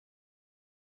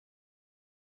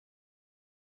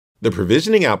The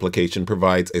provisioning application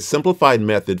provides a simplified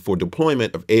method for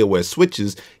deployment of AOS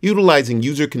switches utilizing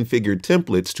user-configured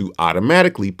templates to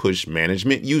automatically push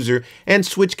management user and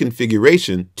switch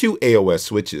configuration to AOS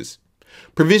switches.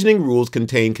 Provisioning rules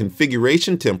contain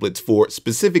configuration templates for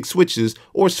specific switches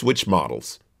or switch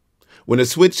models. When a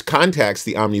switch contacts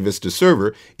the OmniVista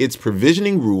server, its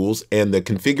provisioning rules and the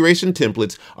configuration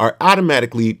templates are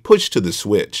automatically pushed to the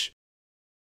switch.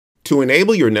 To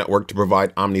enable your network to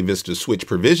provide OmniVista switch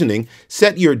provisioning,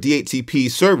 set your DHCP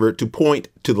server to point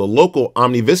to the local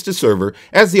OmniVista server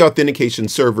as the authentication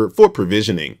server for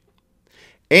provisioning,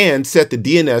 and set the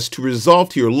DNS to resolve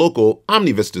to your local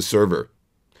OmniVista server.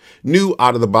 New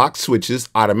out-of-the-box switches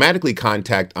automatically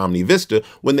contact OmniVista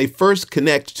when they first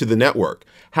connect to the network.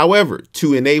 However,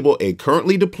 to enable a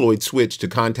currently deployed switch to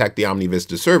contact the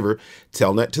OmniVista server,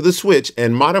 telnet to the switch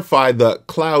and modify the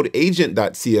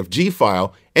cloudagent.cfg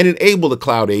file and enable the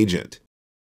cloud agent.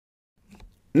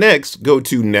 Next, go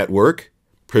to Network,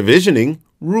 Provisioning,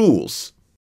 Rules.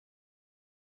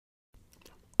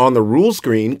 On the Rules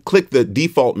screen, click the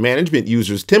Default Management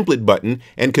User's Template button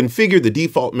and configure the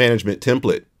default management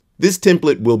template. This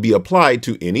template will be applied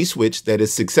to any switch that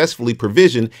is successfully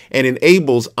provisioned and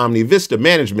enables OmniVista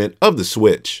management of the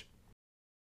switch.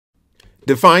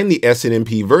 Define the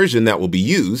SNMP version that will be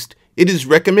used. It is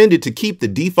recommended to keep the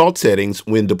default settings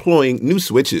when deploying new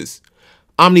switches.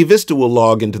 OmniVista will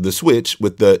log into the switch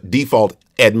with the default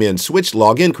admin switch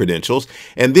login credentials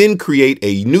and then create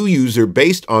a new user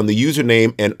based on the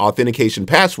username and authentication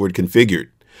password configured.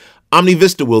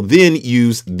 OmniVista will then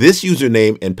use this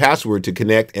username and password to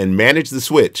connect and manage the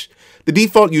switch. The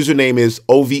default username is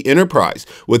OV Enterprise,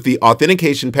 with the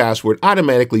authentication password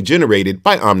automatically generated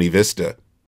by OmniVista.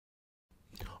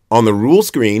 On the rule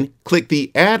screen, click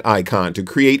the Add icon to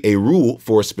create a rule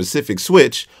for a specific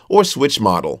switch or switch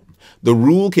model. The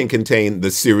rule can contain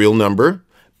the serial number,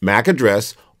 MAC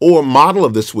address, or model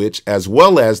of the switch, as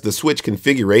well as the switch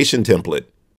configuration template.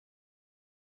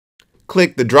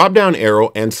 Click the drop-down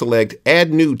arrow and select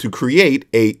Add New to create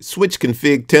a switch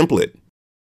config template.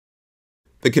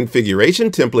 The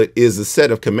configuration template is a set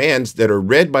of commands that are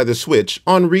read by the switch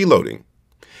on reloading.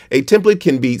 A template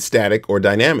can be static or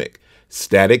dynamic.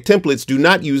 Static templates do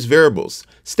not use variables.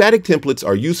 Static templates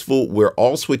are useful where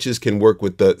all switches can work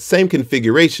with the same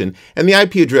configuration and the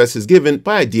IP address is given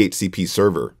by a DHCP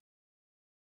server.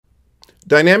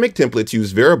 Dynamic templates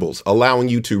use variables, allowing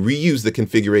you to reuse the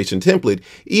configuration template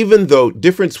even though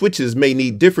different switches may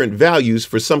need different values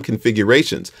for some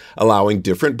configurations, allowing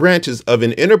different branches of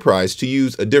an enterprise to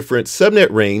use a different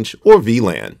subnet range or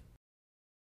VLAN.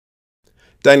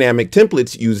 Dynamic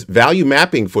templates use value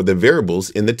mapping for the variables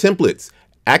in the templates,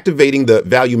 activating the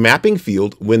value mapping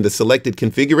field when the selected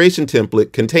configuration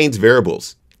template contains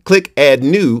variables. Click Add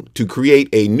New to create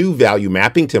a new value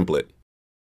mapping template.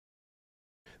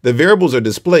 The variables are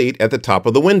displayed at the top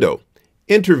of the window.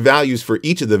 Enter values for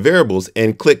each of the variables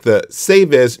and click the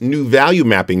Save as New Value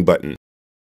Mapping button.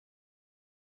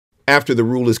 After the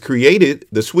rule is created,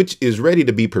 the switch is ready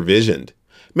to be provisioned.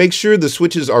 Make sure the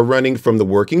switches are running from the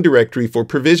working directory for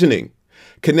provisioning.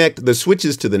 Connect the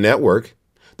switches to the network.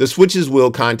 The switches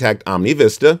will contact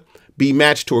OmniVista, be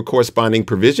matched to a corresponding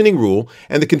provisioning rule,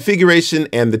 and the configuration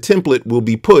and the template will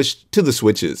be pushed to the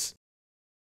switches.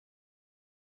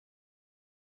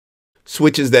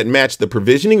 Switches that match the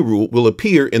provisioning rule will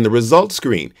appear in the results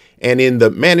screen and in the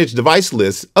Manage Device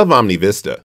list of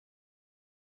OmniVista.